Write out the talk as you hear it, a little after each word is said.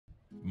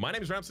My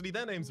name is Rhapsody,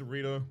 their names are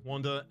Rito,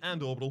 Wanda,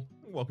 and Orbital.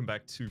 Welcome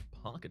back to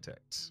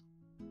Parkitect.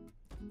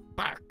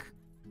 Back.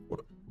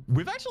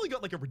 We've actually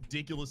got like a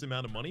ridiculous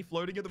amount of money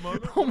floating at the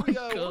moment. Oh my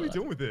What are we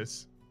doing with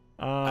this?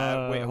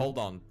 Wait, hold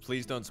on.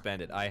 Please don't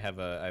spend it. I have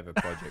a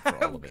project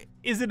for all of it.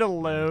 Is it a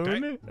loan?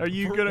 Okay. Are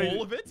you For gonna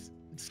all of it?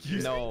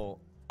 Excuse me? No,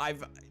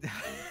 I've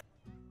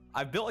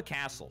built a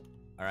castle.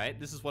 All right,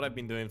 this is what I've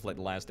been doing for like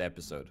the last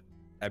episode.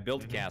 I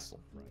built a castle.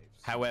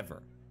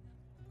 However,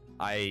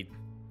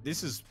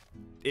 this is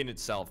in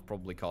itself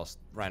probably cost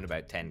around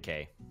about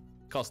 10k.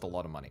 Cost a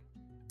lot of money.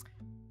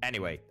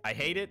 Anyway, I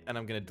hate it, and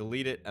I'm gonna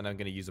delete it, and I'm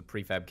gonna use a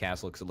prefab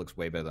castle because it looks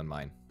way better than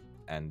mine.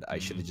 And I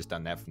should have just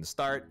done that from the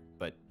start,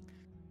 but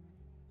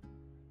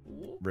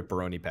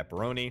ripperoni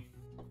pepperoni.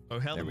 Oh,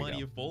 how the There we mighty go.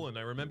 have fallen.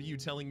 I remember you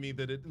telling me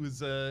that it was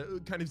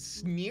kind of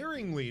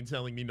sneeringly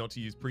telling me not to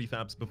use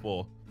prefabs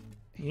before.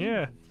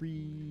 Yeah.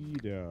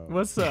 Frito.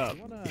 What's up?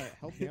 You wanna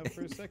help me out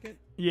for a second?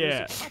 Yeah.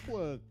 There's a couple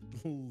of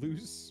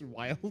loose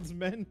wild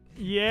men.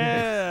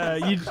 Yeah.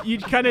 you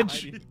kind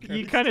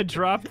of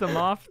dropped them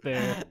off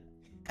there.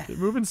 They're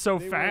moving so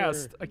They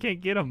fast. were- I can't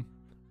get them.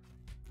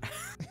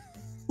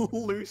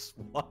 Loose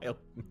wild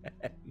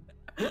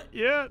man.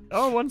 Yeah.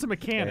 Oh, one's a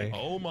mechanic.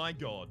 Okay. Oh my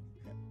god.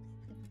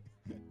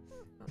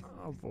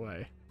 Oh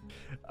boy.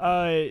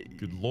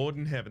 Good lord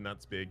in heaven,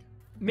 that's big.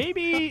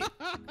 Maybe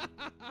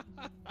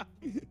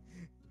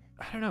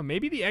I don't know.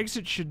 Maybe the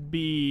exit should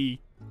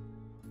be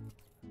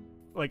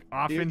like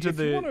off into If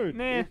you the.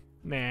 wanna-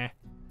 Nah.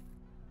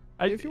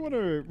 If you want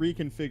to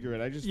reconfigure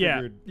it, I just Yeah.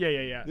 figured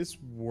Yeah. this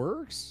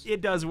works.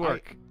 It does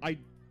work. I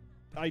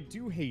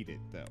do hate it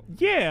though.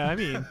 Yeah, I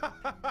mean,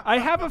 I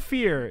have a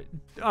fear.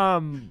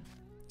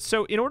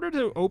 So in order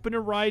to open a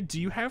ride,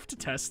 do you have to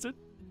test it?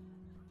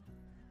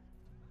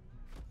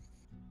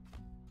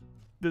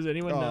 Does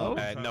anyone know?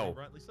 No.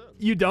 Rightly so.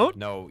 You don't?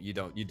 No, you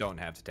don't. You don't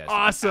have to test.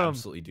 Awesome. It.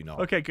 Absolutely do not.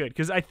 Okay, good,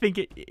 because I think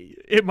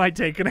it might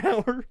take an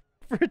hour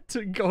for it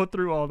to go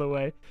through all the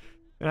way,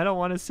 and I don't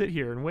want to sit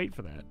here and wait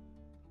for that.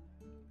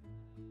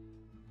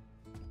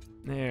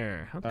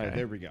 There. Okay. All right,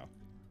 there we go.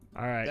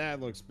 All right. That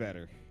looks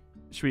better.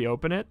 Should we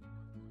open it?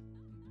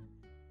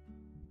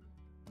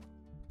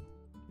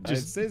 It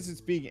says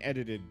it's being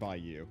edited by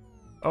you.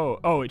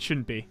 Oh, it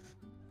shouldn't be.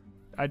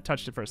 I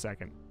touched it for a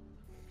second.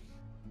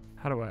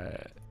 How do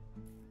I?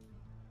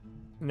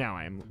 Now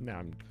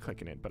I'm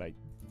clicking it, but I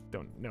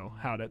don't know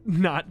how to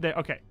not there.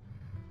 Okay.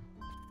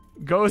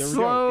 Go There we go.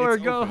 slow or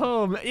It's go open.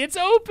 home. It's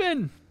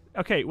open.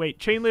 Okay, wait.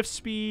 Chain lift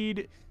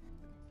speed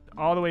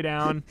all the way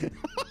down.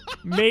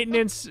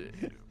 Maintenance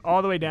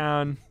all the way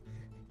down.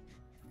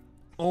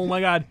 Oh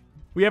my god.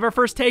 We have our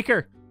first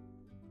taker.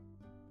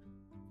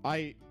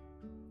 Can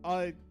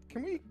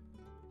we?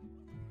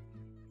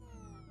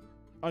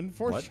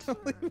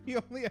 Unfortunately, we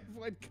only have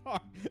one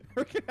car.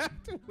 We're gonna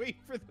have to wait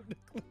for them to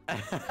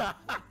clear.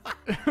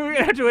 We're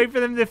gonna have to wait for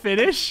them to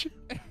finish.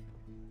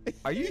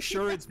 Are you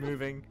sure it's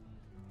moving?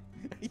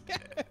 Yeah.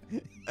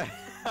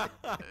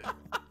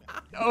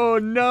 Oh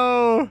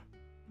no.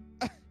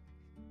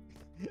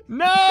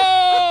 No!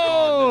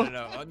 Oh,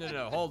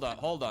 no. Hold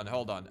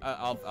on.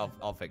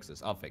 I'll fix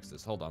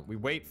this. Hold on. We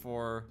wait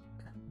for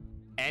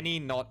any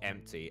not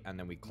empty, and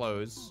then we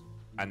close,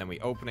 and then we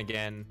open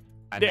again,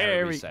 and There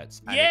then we- it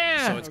resets. And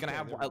yeah! so it's gonna Okay,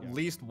 have there we at go.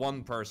 least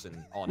one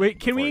person on it. Wait,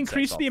 can we before it sets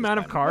increase off the this amount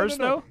of time. cars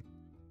No.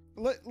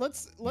 though?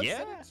 Let's Yeah.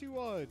 set it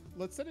to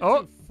let's set it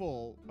Oh. to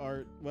full.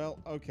 Or well,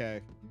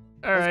 okay.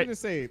 All I was right. gonna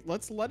say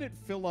let's let it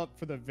fill up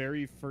for the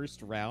very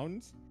first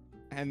round,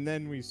 and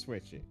then we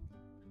switch it.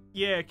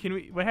 Yeah, can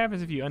we? What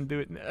happens if you undo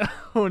it?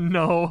 Oh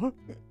no.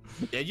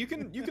 Yeah, you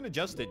can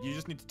adjust it. You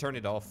just need to turn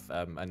it off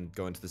and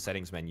go into the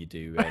settings menu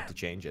to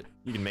change it.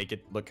 You can make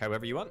it look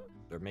however you want,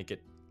 or make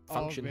it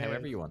function man.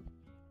 however you want.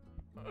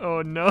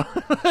 Oh no.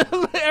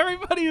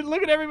 Everybody,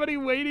 look at everybody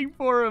waiting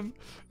for him.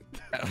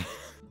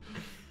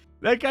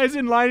 That guy's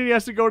in line and he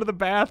has to go to the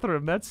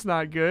bathroom. That's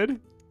not good.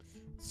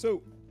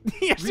 So,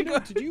 He has to Rito,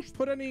 go. did you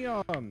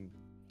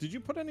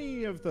put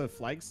any of the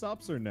flag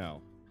stops or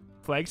no?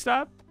 Flag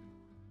stop?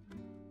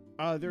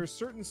 There are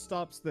certain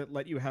stops that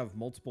let you have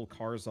multiple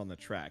cars on the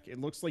track. It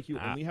looks like you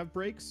only have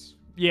brakes.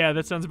 Yeah,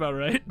 that sounds about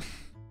right.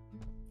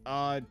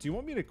 Do you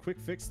want me to quick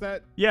fix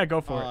that? Yeah,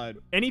 go for it.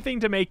 Anything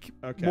to make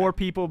Okay. more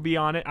people be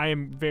on it, I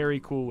am very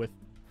cool with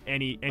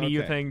anything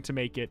Okay. to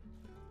make it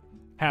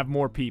have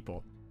more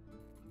people.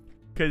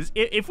 Because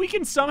if we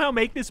can somehow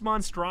make this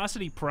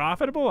monstrosity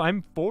profitable,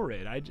 I'm for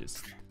it.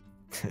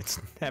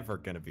 It's never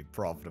gonna be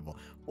profitable.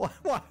 What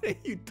are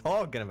you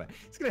talking about?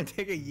 It's gonna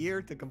take a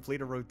year to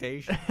complete a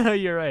rotation.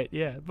 You're right,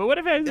 yeah. But what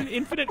if it has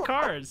infinite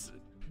cars?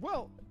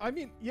 Well, I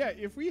mean, yeah,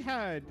 if we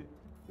had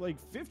like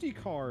 50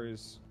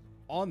 cars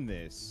on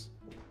this,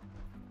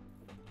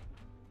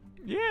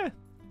 Yeah.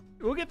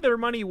 We'll get their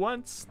money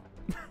once.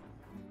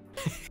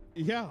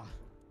 yeah.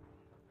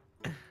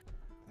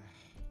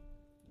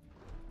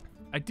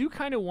 I do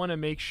kind of want to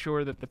make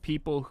sure that the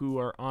people who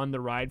are on the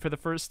ride for the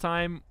first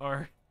time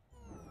are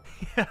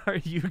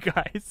you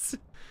guys.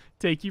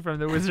 Take you from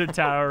the wizard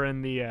tower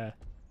and the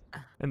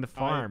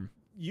farm.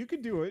 You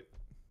can do it.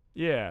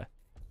 Yeah.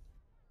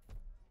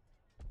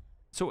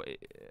 So,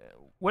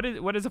 what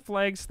is a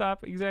flag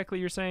stop exactly?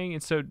 You're saying,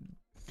 and so.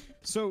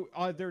 So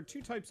there are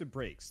two types of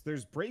brakes.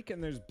 There's brake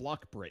and there's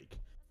block brake.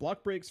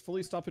 Block brakes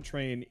fully stop a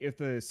train if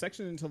the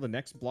section until the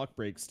next block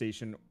brake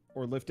station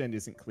or lift end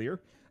isn't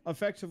clear.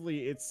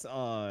 Effectively, it's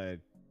to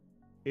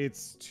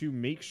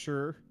make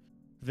sure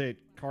that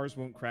cars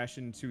won't crash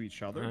into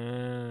each other.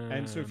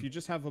 And so if you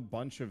just have a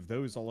bunch of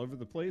those all over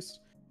the place,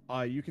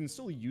 you can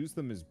still use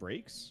them as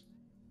brakes.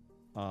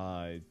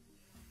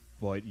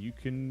 But you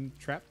can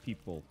trap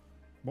people,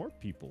 more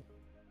people,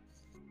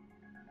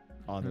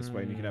 on this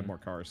way, and you can have more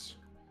cars.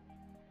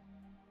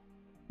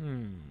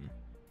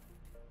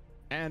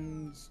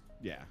 And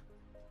yeah.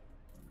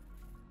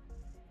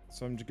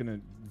 So I'm just gonna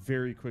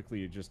very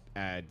quickly just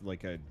add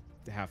like a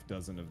half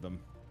dozen of them.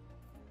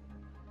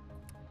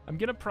 I'm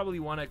gonna probably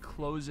want to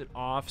close it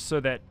off so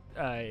that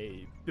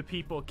new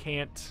people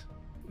can't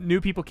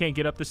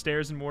get up the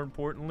stairs, and more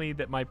importantly,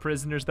 that my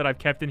prisoners that I've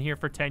kept in here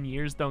for 10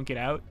 years don't get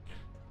out.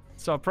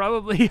 So I'll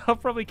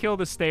probably kill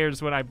the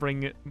stairs when I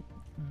bring it,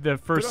 the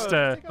first.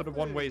 Put a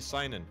one-way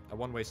sign in. A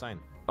one-way sign.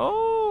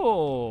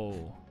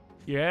 Oh,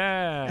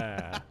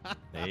 yeah.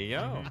 There you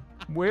go.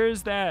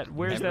 Where's that?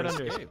 Where's Never that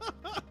under? escape.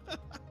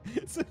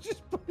 So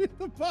just put it at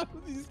the bottom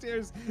of these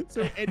stairs,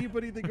 so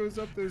anybody that goes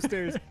up those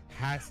stairs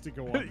has to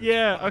go on.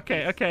 Yeah.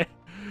 Okay.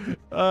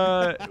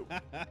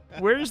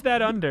 Where's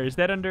that under? Is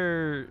that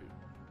under?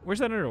 Where's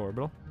that under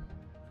orbital?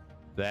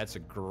 That's a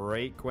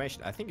great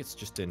question. I think it's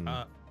just in.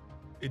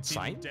 It's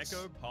signs? in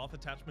deco path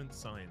attachment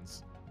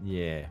signs.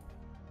 Yeah.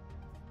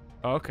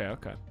 Okay.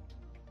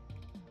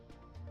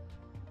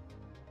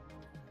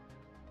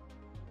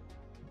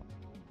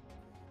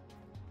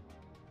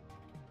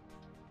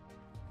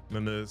 And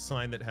then the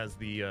sign that has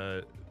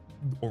the,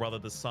 or rather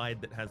the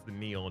side that has the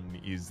neon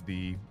is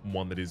the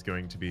one that is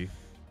going to be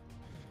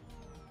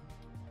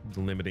the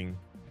limiting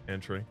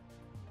entry.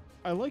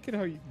 I like it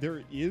how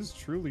there is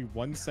truly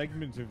one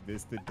segment of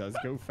this that does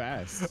go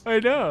fast. I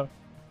know.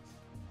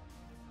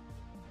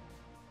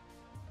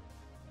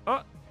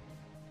 Oh,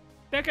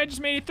 that guy just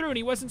made it through, and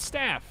he wasn't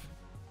staff.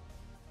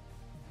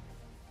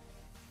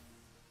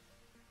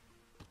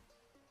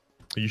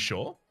 Are you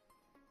sure?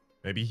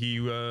 Maybe he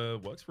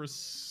works for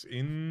us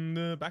in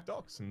the back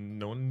docks and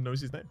no one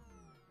knows his name.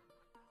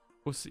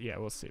 We'll see. Yeah,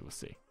 we'll see.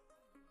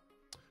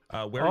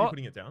 Where are you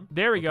putting it down?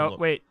 There we go.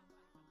 Wait.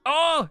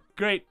 Oh,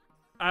 great.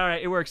 All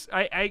right, it works.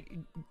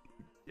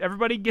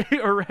 Everybody get,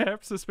 or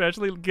reps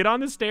especially, get on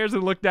the stairs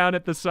and look down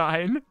at the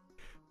sign.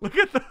 Look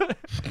at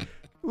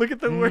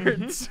the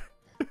words.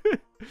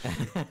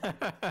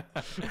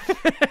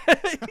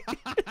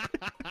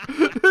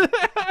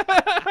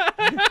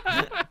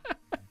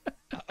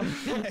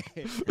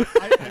 Okay.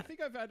 I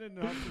think I've added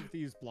enough of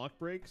these block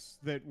breaks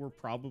that we're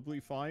probably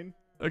fine.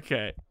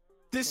 Okay.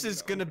 This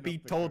is gonna be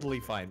totally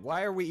fine.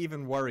 Why are we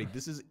even worried?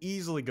 This is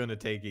easily gonna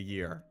take a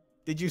year.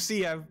 Did you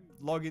see how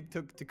long it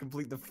took to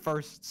complete the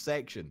first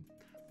section?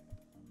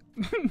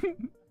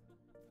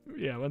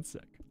 Yeah, 1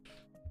 sec.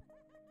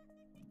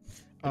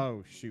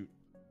 Oh shoot.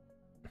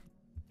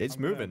 It's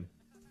moving.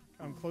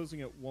 I'm closing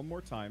it one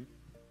more time.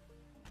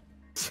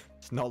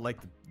 It's not like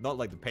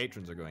the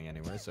patrons are going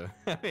anywhere, so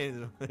I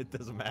mean, it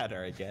doesn't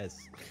matter, I guess.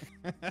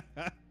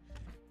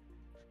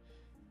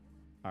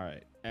 All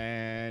right,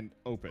 and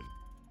open.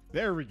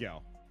 There we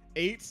go.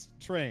 8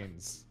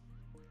 trains.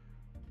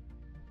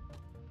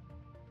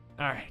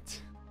 All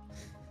right.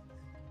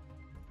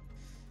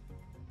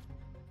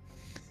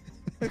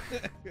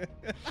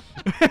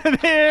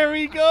 There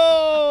we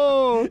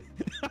go.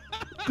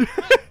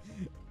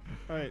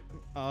 All right,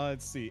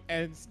 let's see.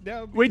 And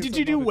now, Wait, because did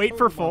you I'm do on a wait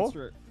for total full?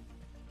 monster-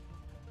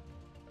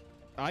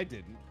 I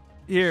didn't.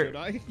 Here. Should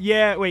I?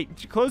 Yeah,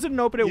 wait. Close it and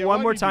open it Yeah, one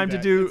why more do you time to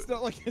that? do. It's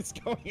not like it's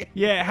going in.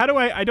 Yeah, how do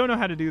I don't know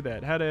how to do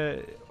that. How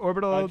to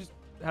orbital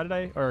how did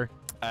I or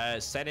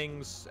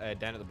Settings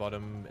down at the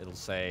bottom, it'll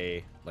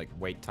say like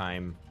wait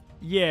time.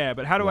 yeah,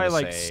 but how do You I wanna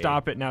like say-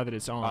 stop it now that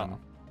it's on?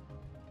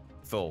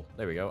 Full.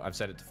 There we go. I've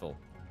set it to full.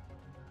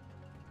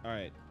 All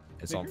right.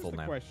 It's So on here's full the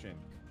now. question.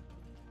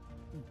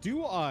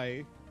 Do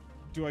I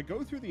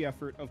go through the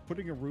effort of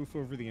putting a roof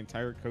over the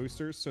entire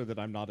coaster so that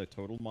I'm not a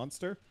total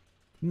monster?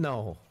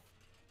 No.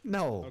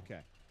 No.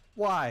 Okay.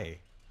 Why?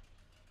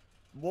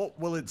 What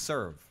will it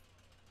serve?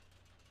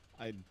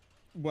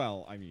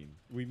 Well, I mean,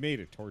 we made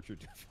a torture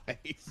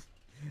device.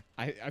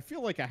 I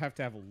feel like I have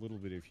to have a little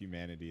bit of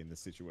humanity in this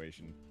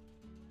situation.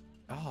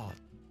 Oh,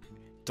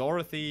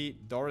 Dorothy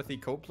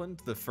Copeland,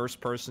 the first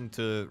person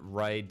to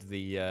ride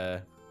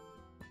the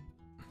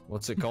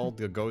what's it called?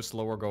 The Go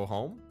Slow or Go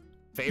Home.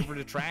 Favorite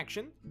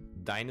attraction?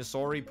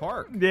 Dinosaur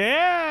Park.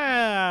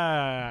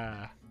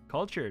 Yeah.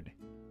 Cultured.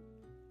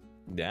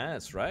 Yeah,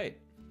 that's right.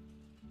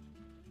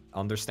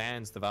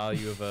 Understands the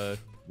value of a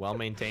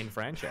well-maintained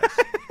franchise.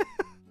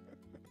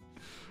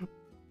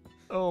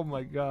 Oh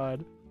my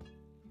god.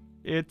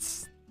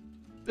 It's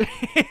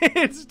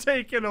it's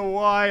taken a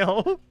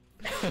while.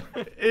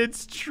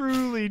 It's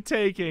truly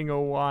taking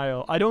a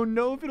while. I don't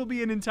know if it'll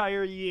be an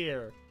entire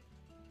year.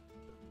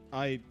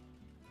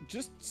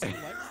 just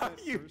select that Are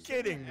you person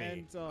kidding me?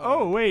 And,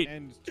 Oh, wait.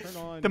 And turn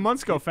on The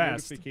months go get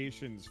fast.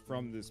 notifications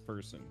from this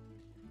person.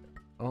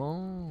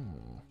 Oh.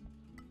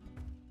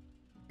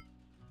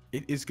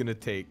 It is gonna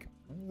take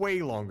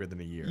way longer than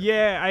a year.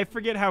 Yeah, I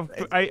forget how.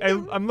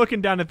 I'm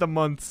looking down at the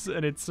months,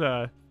 and it's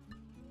oh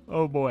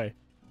boy,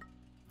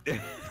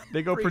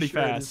 they go pretty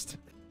sure fast.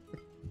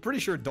 Pretty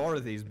sure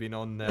Dorothy's been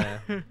on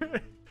the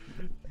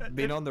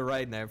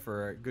ride now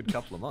for a good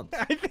couple of months.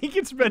 I think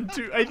it's been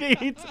two. I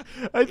think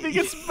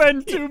it's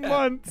been 2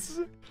 months.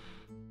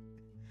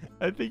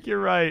 I think you're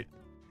right.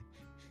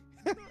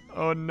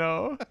 Oh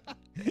no.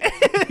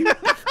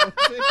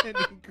 And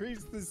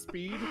increase the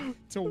speed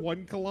to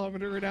 1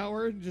 kilometer an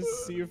hour and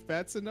just see if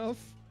that's enough.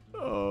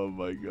 Oh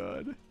my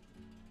god.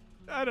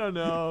 I don't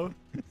know.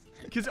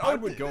 Because I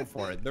would go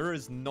for it. There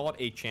is not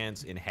a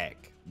chance in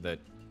heck that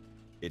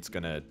it's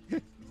gonna.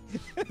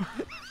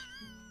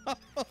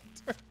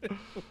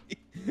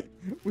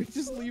 We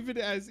just leave it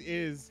as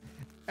is,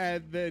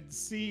 and then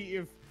see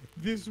if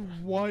this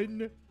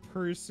one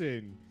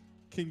person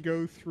can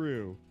go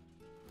through.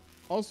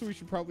 Also, we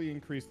should probably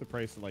increase the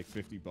price to like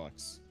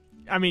 $50.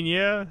 I mean,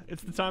 yeah,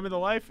 it's the time of the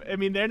life. I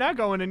mean, they're not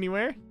going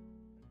anywhere.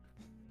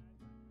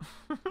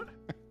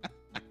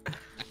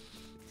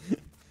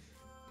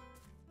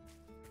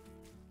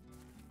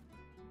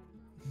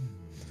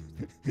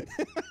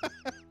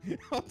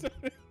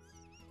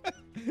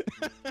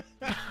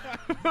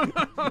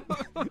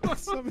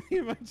 Somebody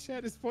in my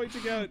chat is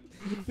pointing out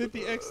that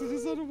the exit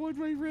is on a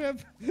one-way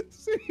ramp.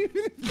 So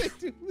even if they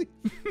do leave.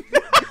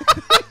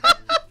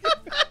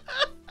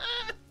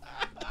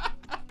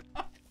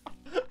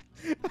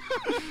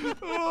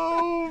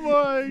 Oh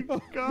my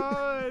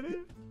god.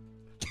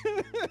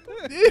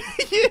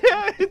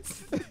 Yeah,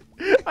 it's.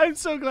 I'm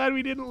so glad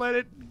we didn't let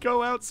it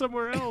go out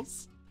somewhere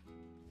else.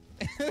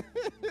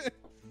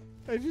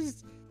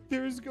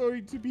 There's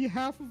going to be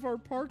half of our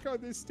park on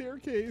this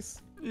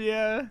staircase.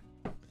 Yeah.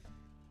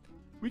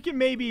 We can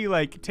maybe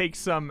like take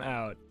some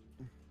out.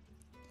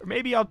 Or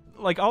maybe I'll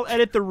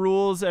edit the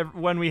rules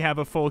when we have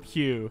a full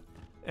queue,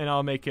 and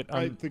I'll make it.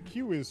 The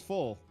queue is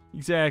full.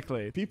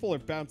 Exactly. People are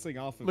bouncing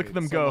off of it. Look at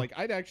them so go. Like,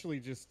 I'd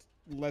actually just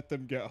let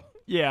them go.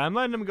 Yeah, I'm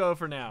letting them go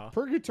for now.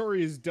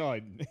 Purgatory is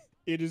done.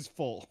 It is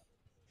full.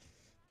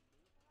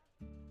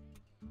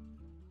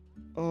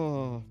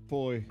 Oh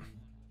boy.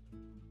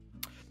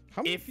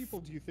 How many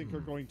people do you think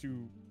are going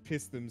to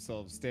piss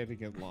themselves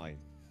standing in line?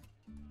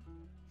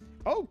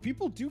 Oh,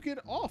 people do get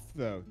off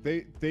though.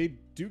 They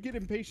do get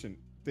impatient.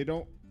 They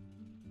don't.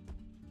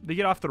 They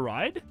get off the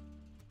ride?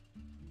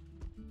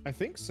 I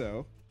think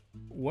so.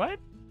 What?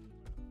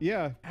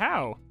 Yeah.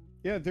 How?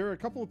 Yeah, there are a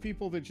couple of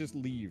people that just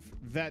leave.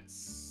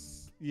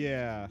 That's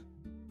yeah.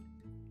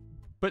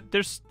 But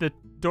there's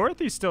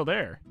Dorothy's still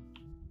there.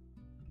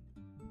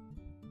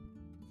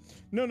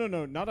 No,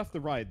 not off the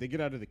ride. They get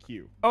out of the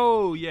queue.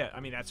 Oh yeah, I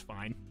mean that's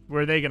fine.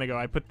 Where are they gonna go?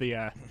 I put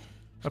the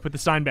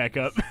sign back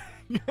up.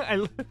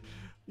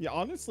 Yeah,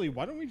 honestly,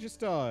 why don't we just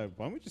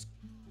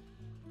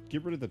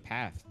get rid of the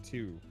path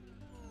too?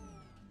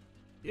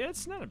 Yeah,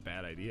 it's not a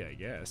bad idea, I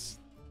guess.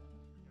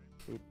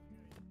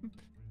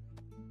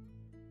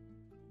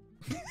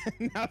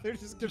 Now they're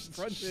just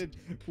confronted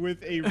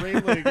with a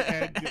railing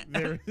and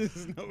there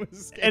is no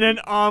escape. And an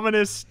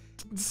ominous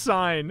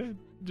sign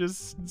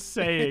just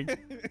saying.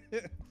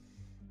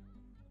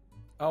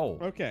 Oh.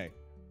 Okay.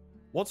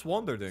 What's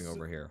Wander doing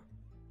over here?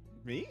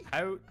 Me?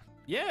 How?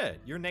 Yeah,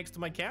 you're next to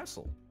my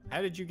castle.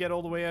 How did you get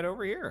all the way out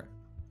over here?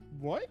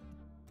 What?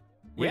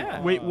 Yeah.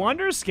 Wait,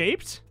 Wander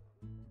escaped?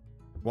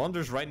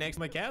 Wander's right next to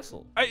my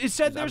castle. It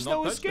said I've there's not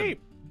no touched him.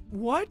 escape.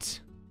 What?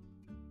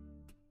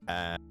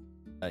 Yeah.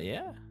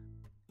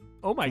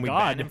 Oh my Can we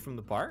god. ban him from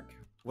the park?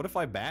 What if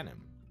I ban him?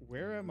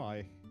 Where am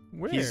I?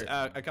 Where? He's,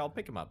 I'll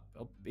pick him up.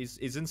 He's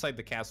inside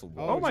the castle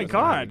wall. Oh my just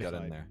god. Got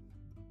in there.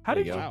 How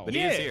There did you you? go. Wow. But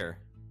yeah. he is here.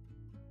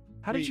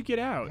 How did Wait, you get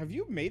out? Have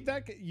you made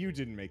that? You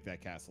didn't make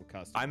that castle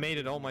custom. I made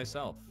it all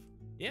myself.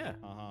 Yeah.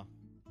 Uh-huh.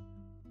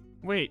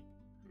 Wait.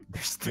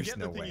 There's Forget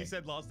no the thing way. you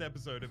said last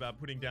episode about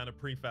putting down a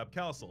prefab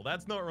castle.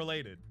 That's not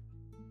related.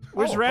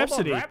 Where's hold on,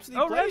 Rhapsody? Rhapsody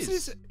Oh, plays.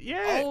 Rhapsody's.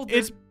 Yeah. Oh,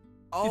 it's.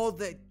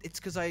 it's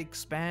because I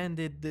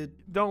expanded the.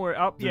 Don't worry.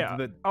 I'll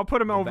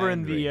put him the over in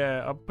boundary. the.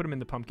 I'll put him in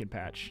the pumpkin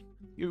patch.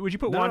 Would you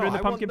put No, Wander in the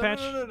I want- pumpkin no,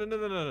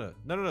 patch?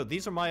 No.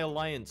 These are my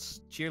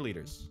alliance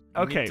cheerleaders.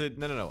 Okay.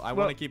 No. I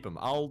Well- want to keep them.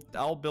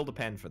 I'll build a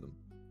pen for them.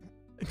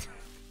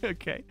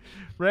 Okay,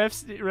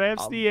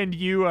 Rhapsody and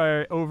you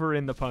are over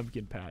in the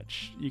pumpkin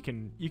patch. You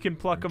can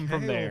pluck them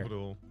from Okay, there.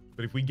 Orbital.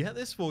 But if we get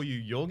this for you,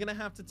 you're gonna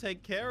have to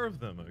take care of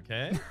them,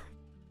 okay?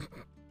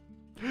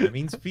 That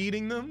means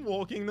feeding them,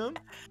 walking them.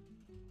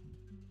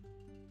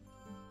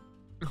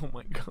 Oh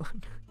my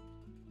god.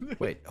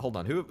 Wait, hold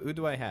on. Who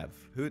do I have?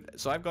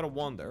 So I've got a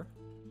Wander.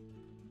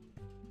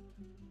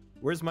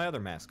 Where's my other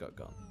mascot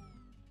gone?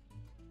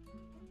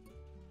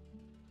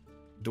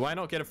 Do I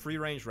not get a free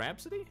range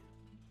Rhapsody?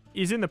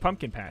 He's in the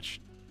pumpkin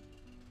patch.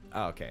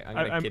 Oh, okay. I'm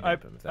gonna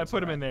kidnap him. If I that's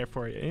put him alright. in there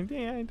for you.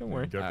 Yeah, don't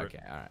worry. Go for it. Okay,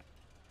 all right.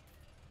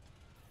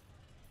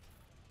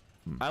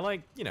 I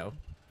like,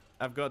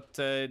 I've got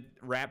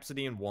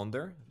Rhapsody and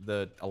Wonder,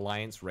 the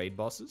Alliance raid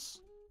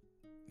bosses.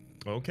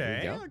 Okay,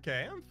 There you go.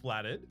 okay, I'm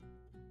flattered.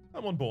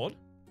 I'm on board.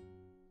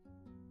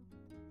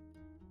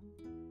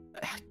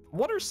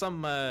 What are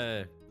some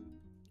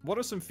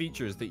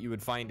features that you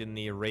would find in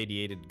the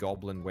irradiated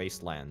goblin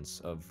wastelands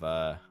of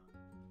the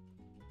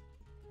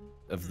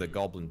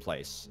Goblin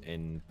Place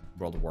in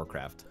World of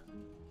Warcraft?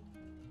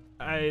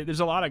 There's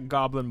a lot of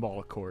Goblin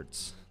Ball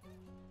courts.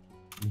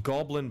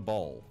 Goblin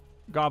Ball.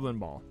 Goblin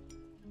Ball.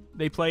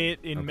 They play it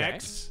in Okay.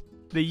 mechs.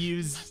 They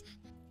use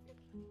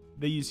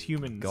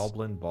humans.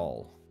 Goblin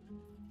Ball.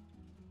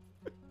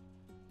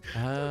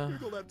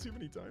 Google that too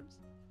many times.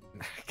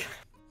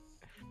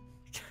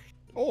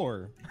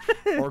 Or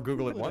Or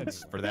Google it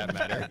once, for that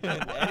matter.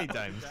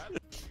 Anytime.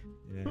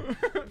 Yeah.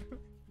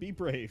 be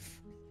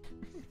brave.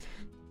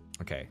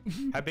 Okay.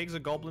 How big is a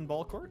Goblin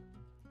Ball court?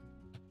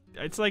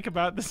 It's like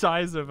about the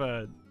size of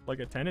a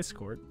tennis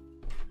court.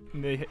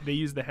 And they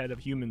use the head of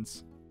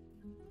humans.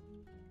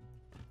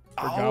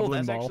 For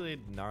Goblin that's Ball. actually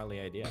a gnarly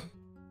idea.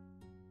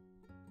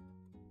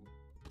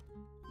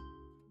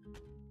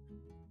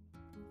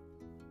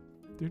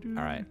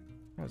 All right.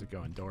 How's it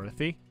going,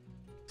 Dorothy?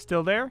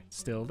 Still there?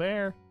 Still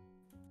there.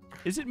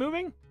 Is it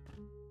moving?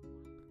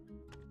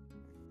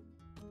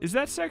 Is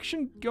that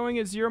section going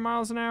at 0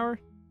 miles an hour?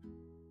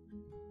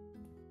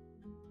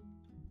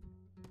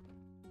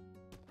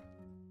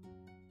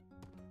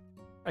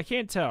 I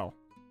can't tell.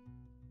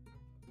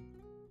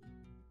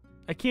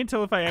 I can't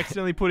tell if I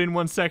accidentally put in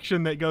one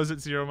section that goes at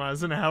 0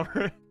 miles an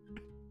hour.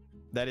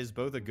 That is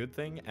both a good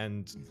thing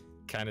and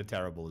kind of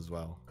terrible as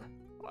well.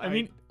 I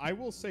mean, I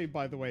will say,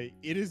 by the way,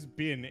 it has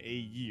been a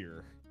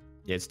year.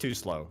 Yeah, it's too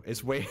slow.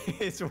 It's way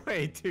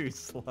too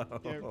slow.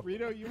 Yeah,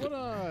 Rito, you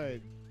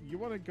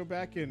wanna go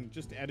back and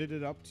just edit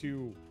it up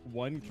to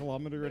 1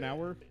 kilometer an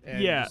hour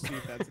and Yeah. just see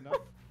if that's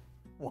enough?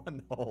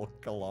 1 whole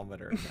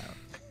kilometer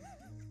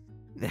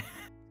now.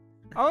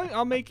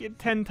 I'll make it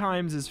 10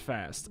 times as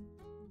fast.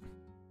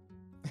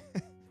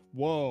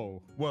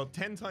 Whoa. Well,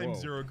 10 times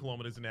Whoa. 0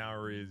 kilometers an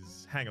hour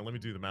is... Hang on, let me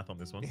do the math on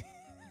this one.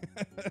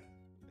 I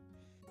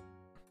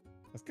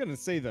was gonna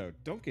say though,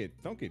 don't get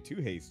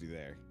too hasty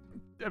there.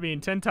 I mean,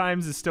 10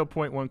 times is still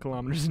 0.1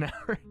 kilometers an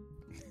hour.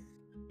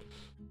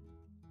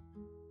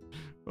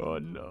 Oh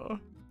no.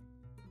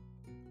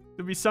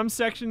 There'll be some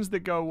sections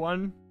that go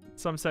 1,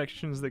 some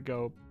sections that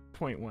go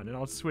 0.1, and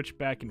I'll switch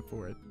back and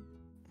forth.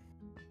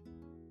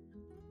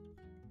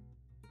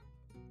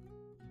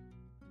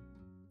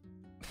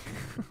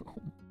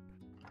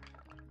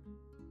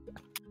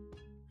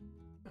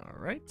 All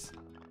right.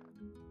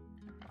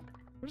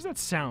 What does that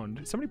sound?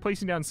 Is somebody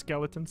placing down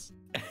skeletons?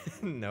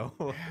 No.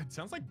 It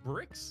sounds like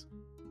bricks.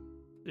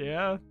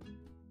 Yeah.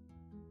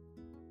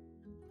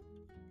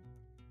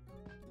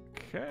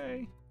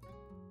 Okay.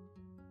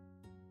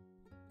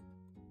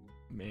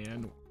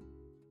 Man.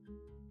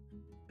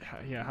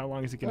 Yeah, how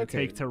long is it going to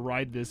Okay. take to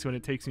ride this when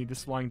it takes me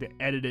this long to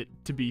edit it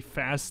to be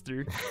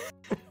faster?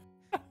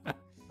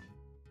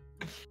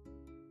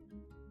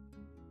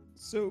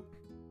 So,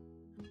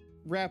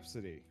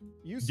 Rhapsody,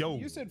 you Yo.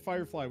 you said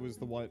Firefly was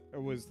the one,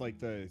 was like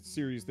the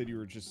series that you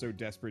were just so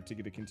desperate to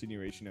get a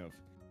continuation of.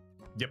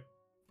 Yep.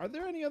 Are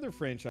there any other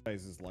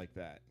franchises like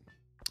that?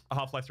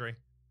 Half-Life 3.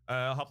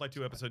 Half-Life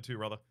 2, Episode 2,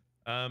 rather.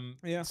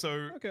 Yeah.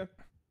 So Okay.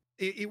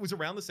 it was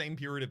around the same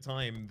period of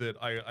time that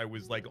I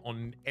was like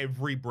on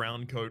every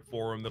brown coat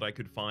forum that I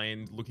could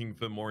find looking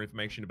for more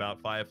information about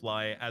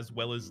Firefly, as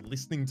well as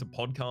listening to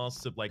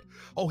podcasts of like,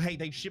 oh, hey,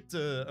 they shipped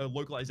a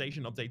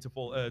localization update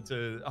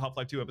to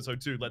Half-Life 2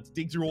 Episode 2. Let's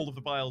dig through all of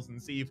the files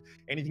and see if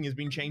anything has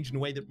been changed in a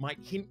way that might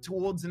hint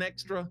towards an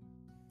extra.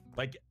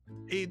 Like,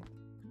 it...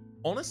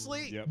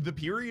 Honestly, Yep. the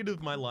period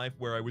of my life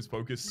where I was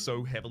focused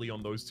so heavily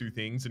on those two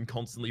things and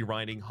constantly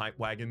riding hype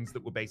wagons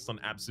that were based on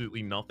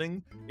absolutely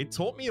nothing, it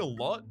taught me a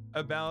lot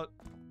about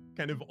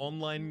kind of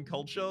online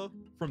culture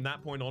from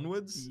that point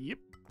onwards. Yep.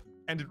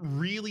 And it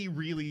really,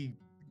 really...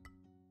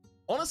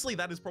 Honestly,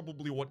 that is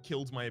probably what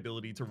killed my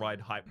ability to ride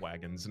hype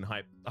wagons and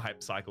hype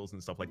cycles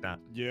and stuff like that.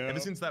 Yeah.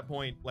 Ever since that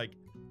point, like,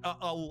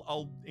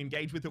 I'll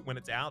engage with it when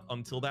it's out.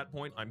 Until that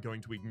point, I'm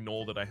going to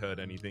ignore that I heard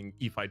anything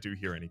if I do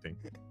hear anything.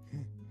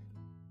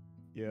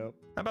 Yep.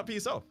 How about for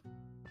yourself?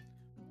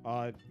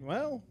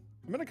 Well,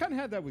 I mean, I kind of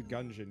had that with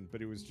Gungeon,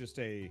 but it was just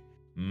a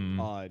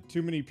Mm.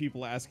 too many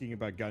people asking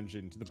about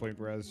Gungeon to the point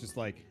where I was just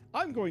like,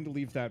 I'm going to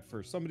leave that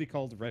for somebody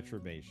called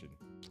Retrobation.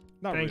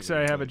 Not Thanks,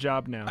 really, I have a but-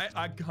 job now.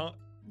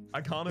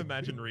 I can't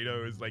imagine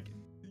Rito is like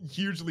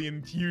hugely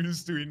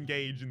enthused to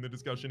engage in the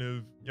discussion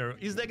of, you know,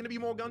 is there going to be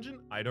more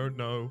Gungeon? I don't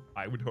know.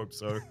 I would hope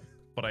so,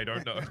 but I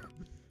don't know.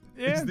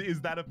 Yeah. Is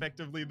that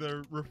effectively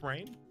the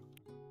refrain?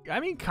 I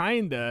mean,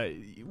 kinda.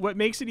 What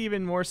makes it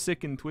even more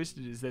sick and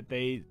twisted is that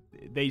they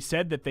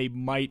said that they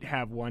might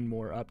have one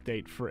more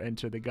update for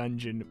Enter the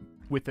Gungeon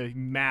with a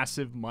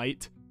massive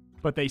might,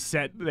 but they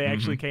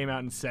actually came out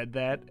and said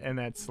that, and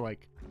that's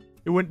like,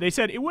 it wouldn't. They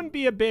said it wouldn't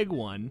be a big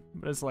one,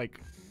 but it's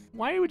like,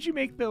 why would you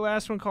make the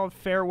last one called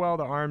Farewell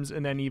to Arms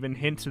and then even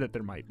hint that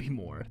there might be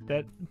more?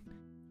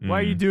 Why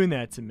are you doing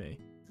that to me?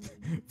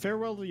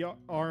 Farewell to your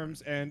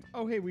arms, and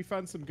oh hey, we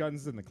found some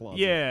guns in the closet.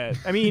 Yeah,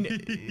 I mean,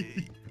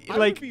 I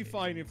like, would be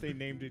fine if they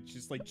named it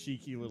just like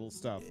cheeky little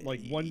stuff,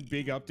 like one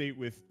big update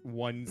with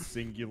one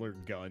singular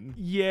gun.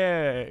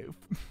 yeah,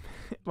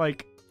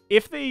 like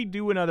if they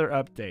do another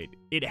update,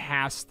 it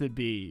has to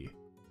be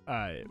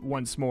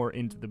once more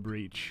into the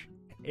breach.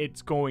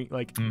 It's going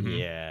like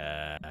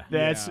Yeah.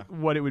 that's Yeah.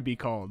 what it would be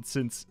called,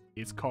 since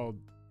it's called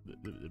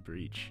the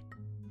breach.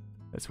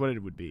 That's what it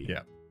would be.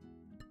 Yeah.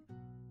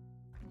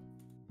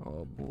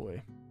 Oh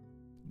boy,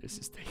 this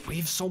is taking. We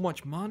have so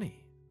much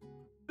money.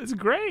 It's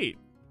great.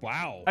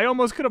 Wow. I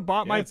almost could have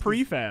bought Yeah, my it's 'cause-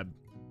 prefab.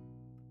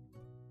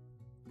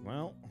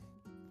 Well,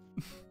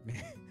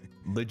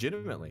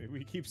 Legitimately.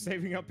 we keep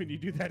saving up, and you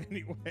do that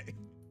anyway.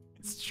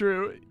 It's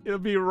true. It'll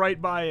be right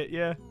by it.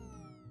 Yeah.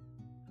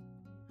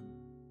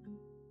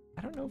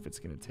 I don't know if it's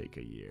gonna take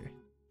a year.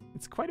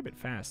 It's quite a bit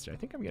faster. I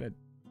think I'm gonna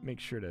make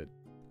sure to.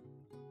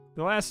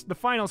 The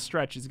final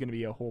stretch is gonna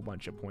be a whole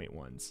bunch of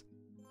 .1s.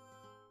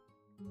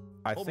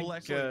 I Oh, think. well,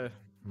 actually-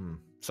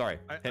 Sorry,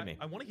 hit me.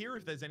 I want to hear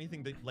if there's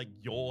anything that like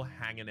you're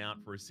hanging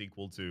out for a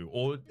sequel to,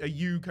 or are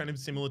you kind of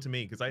similar to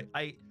me? Because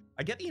I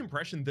get the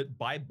impression that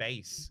by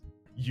base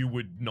you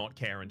would not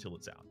care until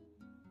it's out.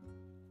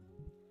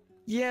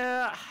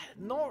 Yeah,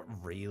 not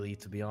really,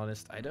 to be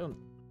honest. I don't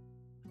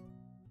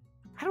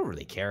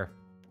really care,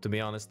 to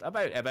be honest,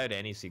 about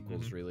any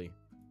sequels, really.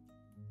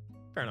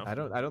 Fair enough.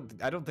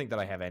 I don't think that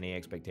I have any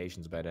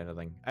expectations about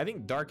anything. I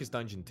think Darkest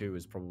Dungeon 2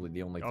 is probably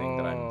the only thing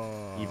that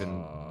I'm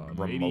even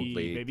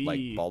remotely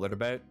like bothered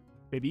about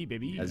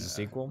baby as a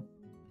sequel.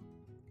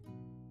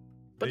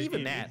 But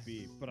even It that, would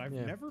be, but I've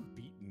yeah. never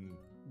beaten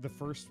the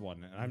first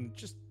one, and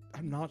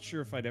I'm not sure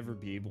if I'd ever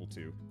be able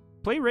to.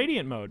 Play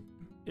Radiant mode.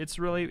 It's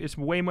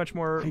way much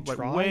more, I like,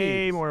 tried,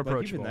 way more but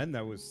approachable. even then,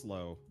 that was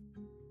slow.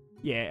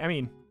 Yeah, I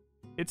mean,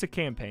 it's a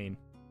campaign,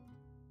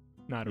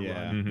 not a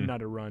Yeah. run. Mhm.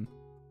 Not a run.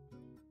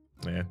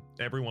 Yeah.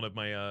 Every one of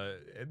my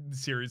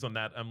series on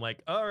that, I'm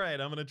like, all right,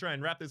 I'm going to try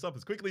and wrap this up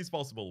as quickly as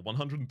possible.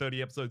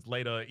 130 episodes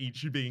later,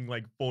 each being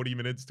like 40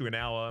 minutes to an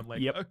hour. I'm like,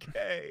 Yep.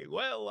 okay,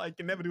 well, I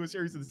can never do a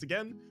series of this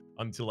again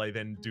until I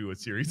then do a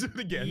series of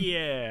it again.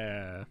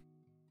 Yeah.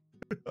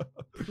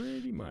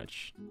 Pretty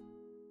much.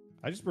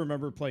 I just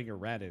remember playing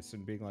Eratus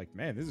and being like,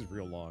 man, this is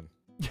real long.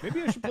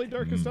 Maybe I should play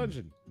Darkest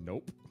Dungeon.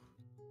 Nope.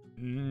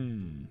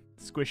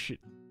 Squish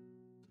it.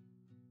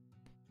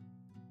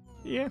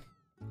 Yeah.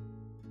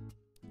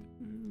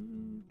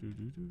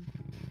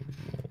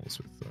 What's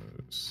with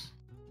those?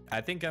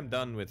 I think I'm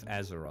done with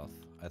Azeroth.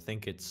 I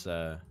think it's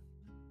But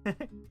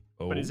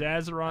is I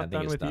Azeroth think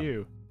done it's with done.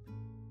 you?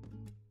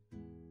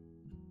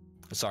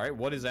 Sorry,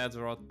 what is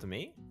Azeroth to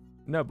me?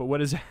 No, but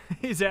what is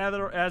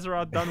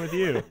Azeroth done with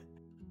you?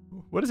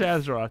 What is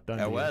Azeroth done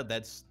to you? Well,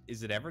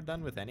 is it ever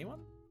done with anyone?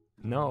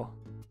 No.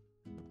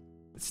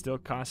 It still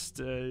costs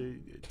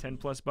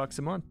 $10+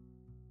 a month.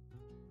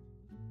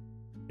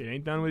 It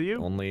ain't done with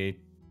you. Only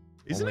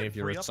Isn't only it if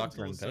you're free a up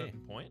sucker until a and pay. certain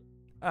point?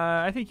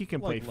 I think you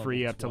can play Like level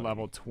free up to 20.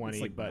 level It's 20,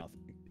 like but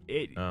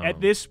nothing. at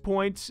this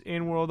point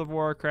in World of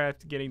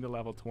Warcraft, getting to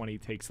level 20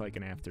 takes like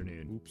an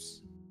afternoon,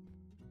 Oops.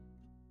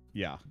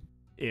 Yeah,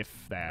 if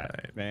that.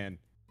 Right. man.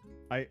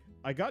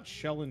 I got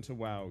Shell into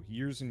WoW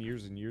years and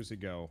years and years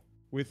ago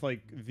with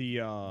like the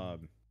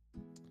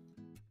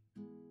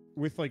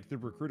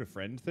recruit a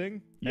friend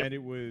thing, Yep. and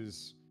it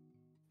was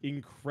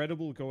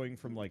incredible going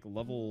from like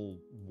level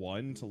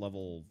 1 to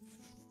level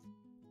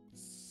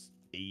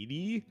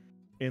 80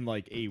 in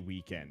like a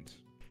weekend.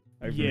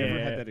 I've never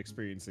Yeah. had that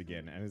experience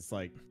again, and it's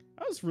like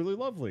that was really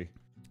lovely.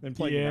 Then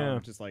playing it Yeah. now,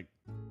 I'm just like,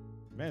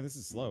 man, this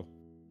is slow.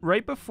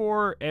 Right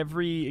before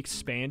every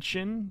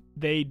expansion,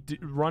 they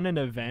run an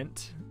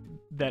event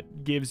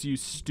that gives you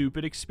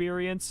stupid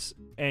experience,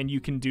 and you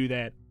can do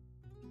that,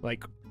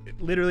 like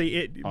literally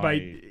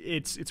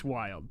it's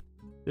wild.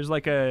 There's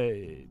like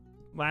a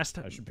last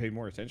I should pay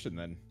more attention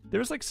then. there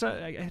was like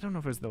I don't know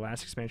if it was the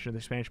last expansion or the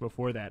expansion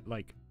before that,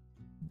 like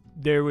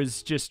there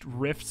was just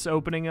rifts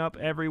opening up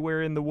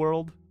everywhere in the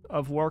world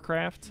of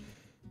Warcraft,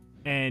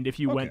 and if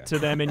you went to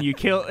them and you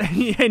killed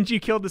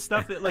the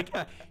stuff that like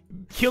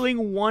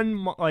killing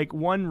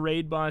one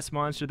raid boss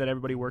monster that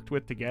everybody worked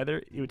with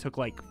together, it took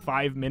like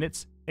 5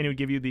 minutes, and it would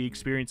give you the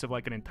experience of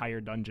like an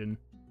entire dungeon.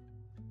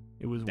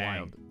 It was Dang.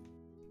 wild.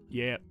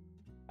 Yeah,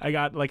 I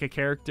got like a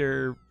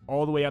character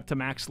all the way up to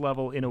max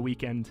level in a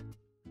weekend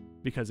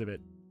because of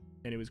it,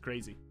 and it was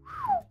crazy.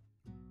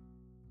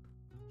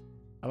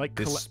 I like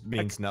This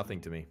means nothing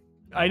to me.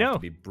 I have know. To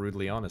be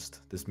brutally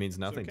honest, this means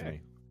nothing to okay.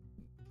 me.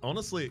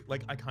 Honestly,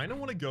 like I kind of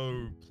want to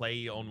go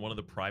play on one of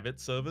the private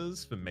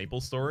servers for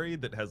MapleStory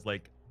that has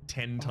like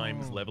 10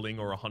 times Oh. leveling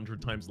or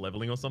 100 times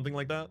leveling or something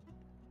like that.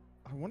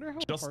 I wonder how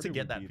Just hard to it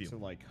get would that be feel.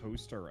 to like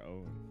host our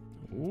own.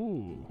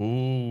 Ooh.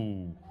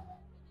 Ooh.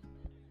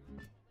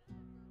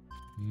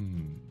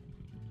 Hmm.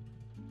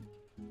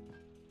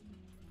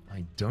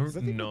 I don't I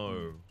think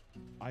know.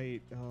 I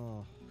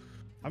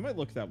might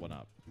look that one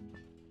up.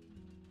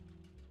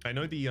 I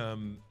know the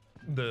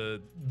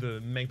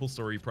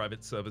MapleStory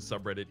private server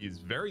subreddit is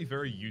very,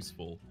 very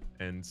useful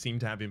and seem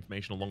to have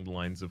information along the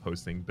lines of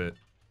hosting, but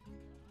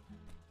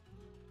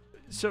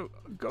So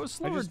Go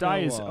Slow or just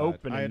Die know, is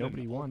open I and had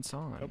nobody wants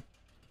on. Nope.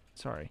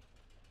 Sorry,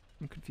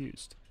 I'm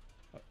confused.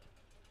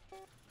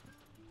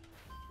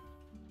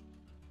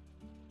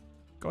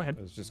 Go ahead.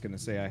 I was just gonna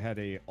say I had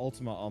a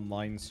Ultima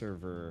Online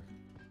server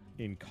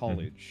in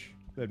college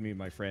that me and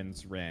my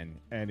friends ran,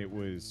 and it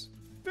was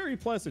very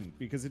pleasant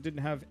because it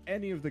didn't have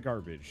any of the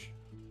garbage.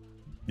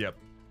 Yep.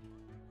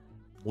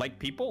 Like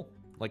people?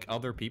 Like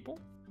other people?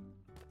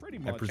 Pretty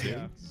much, presume.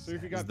 yeah. So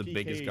if you got the PK,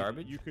 biggest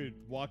garbage? you could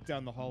walk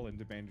down the hall and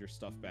demand your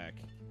stuff back.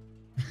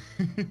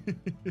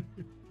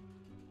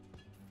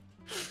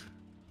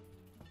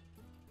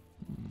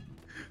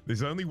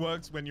 This only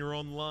works when you're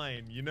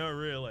online. You know,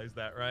 realize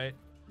that, right?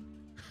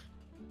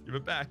 Give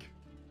it back.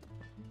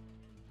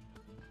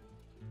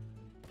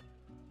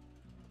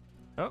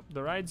 Oh,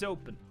 the ride's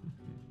open.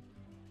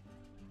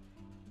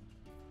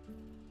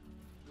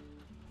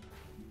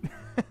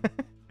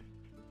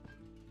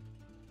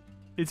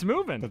 It's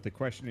moving. But the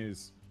question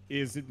is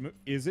it?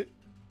 Is it?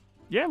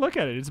 Yeah, look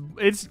at it.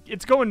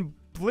 It's going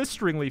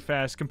blisteringly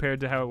fast compared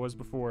to how it was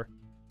before.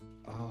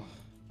 Oh,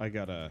 I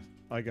gotta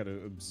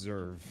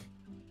observe.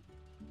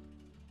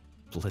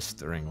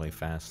 Blisteringly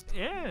fast.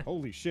 Yeah.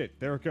 Holy shit!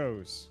 There it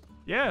goes.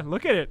 Yeah,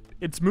 look at it.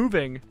 It's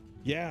moving.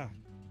 Yeah.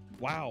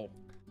 Wow.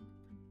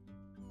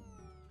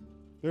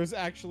 There's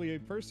actually a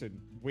person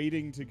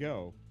waiting to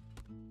go.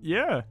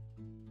 Yeah.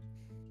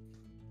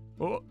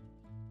 Oh.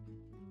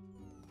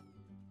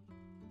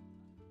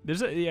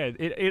 There's a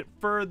it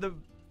for the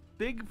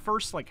big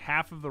first like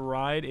half of the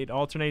ride, it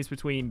alternates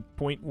between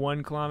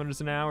 0.1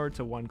 kilometers an hour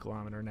to 1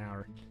 kilometer an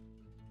hour.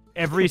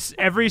 Every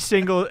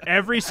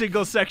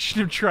single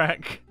section of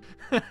track.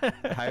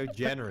 How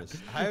generous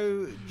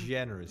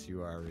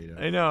you are, Rito.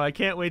 I know. I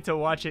can't wait to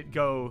watch it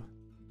go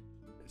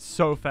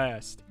so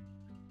fast.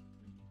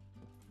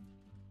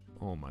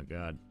 Oh my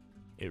god.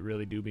 It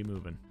really do be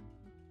moving.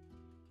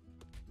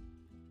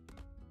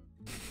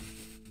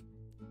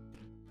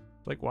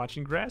 Like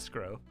watching grass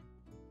grow.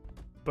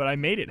 But I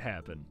made it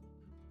happen.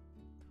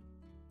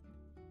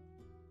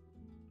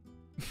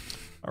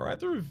 All right,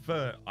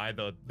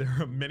 either there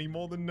are many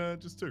more than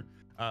just two,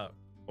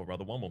 or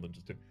rather one more than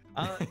just two.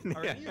 Are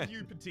any of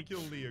you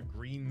particularly a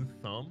green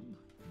thumb?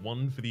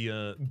 One for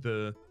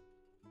the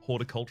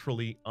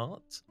horticulturally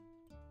art?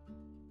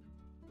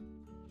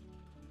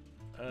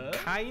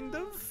 Kind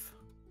of.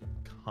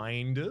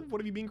 Kind of. What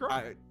have you been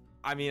growing?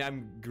 I mean,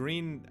 I'm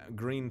green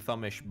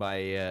thumbish by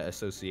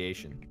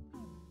association.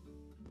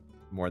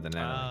 More than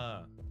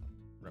anything.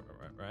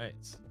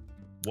 Right.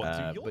 What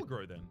do you all but-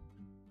 grow then?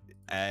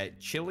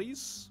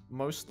 Chilies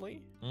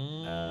mostly.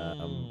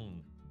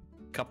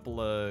 Couple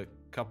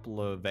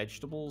of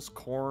vegetables,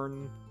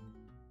 corn,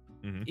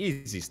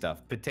 easy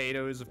stuff.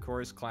 Potatoes, of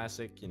course,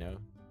 classic. You know.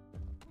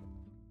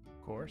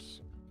 Of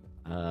course.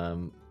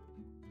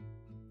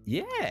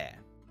 Yeah.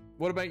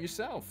 What about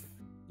yourself?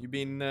 You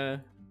been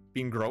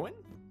growing?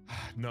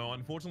 No,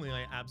 unfortunately,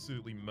 I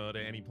absolutely murder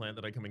any plant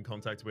that I come in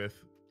contact with.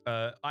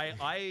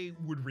 I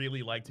would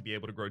really like to be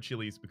able to grow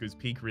chilies because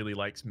Peak really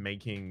likes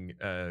making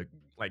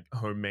like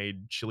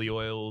homemade chili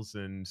oils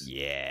and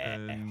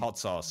hot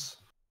sauce.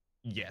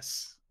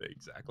 Yes,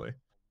 exactly.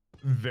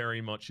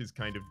 Very much his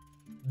kind of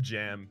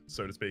jam,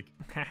 so to speak.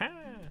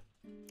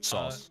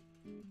 Sauce.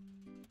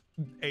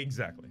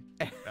 Exactly.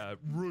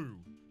 Roux.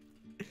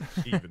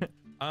 Even.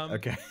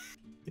 Okay.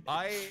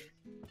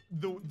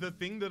 The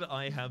thing that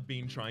I have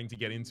been trying to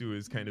get into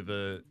is kind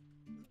of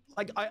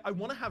I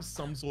want to have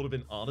some sort of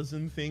an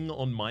artisan thing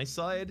on my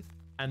side,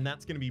 and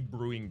that's going to be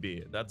brewing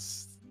beer.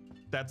 That's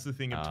the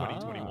thing of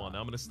 2021.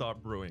 I'm going to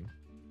start brewing.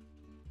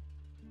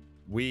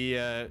 We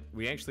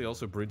actually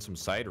also brewed some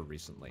cider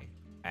recently,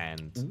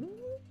 and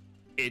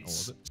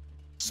it's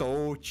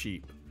so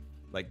cheap.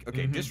 Like,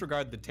 okay,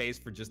 disregard the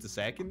taste for just a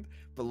second,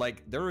 but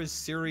like there is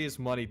serious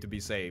money to be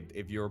saved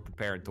if you're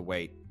prepared to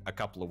wait a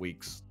couple of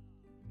weeks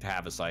to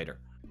have a cider.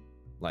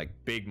 Like,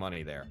 big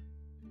money there.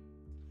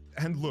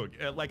 And look,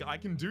 like I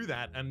can do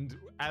that, and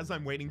as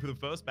I'm waiting for the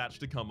first batch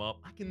to come up,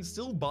 I can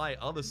still buy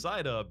other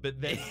cider, but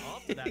then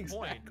after that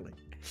point,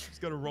 just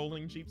got a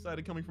rolling cheap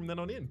cider coming from then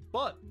on in.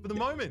 But for the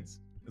moment,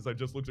 as I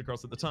just looked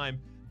across at the time,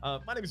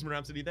 my name is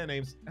Rhapsody. Their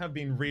names have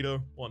been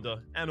Rito,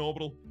 Wanda, and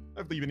Orbital.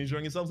 Hopefully you've been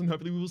enjoying yourselves, and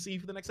hopefully we will see you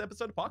for the next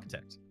episode of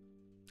Parkitect.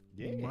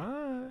 Yeah.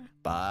 Bye.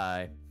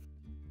 Bye.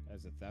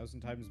 That's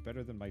 1,000 times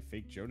better than my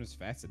fake Jonas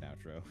Fatson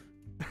outro.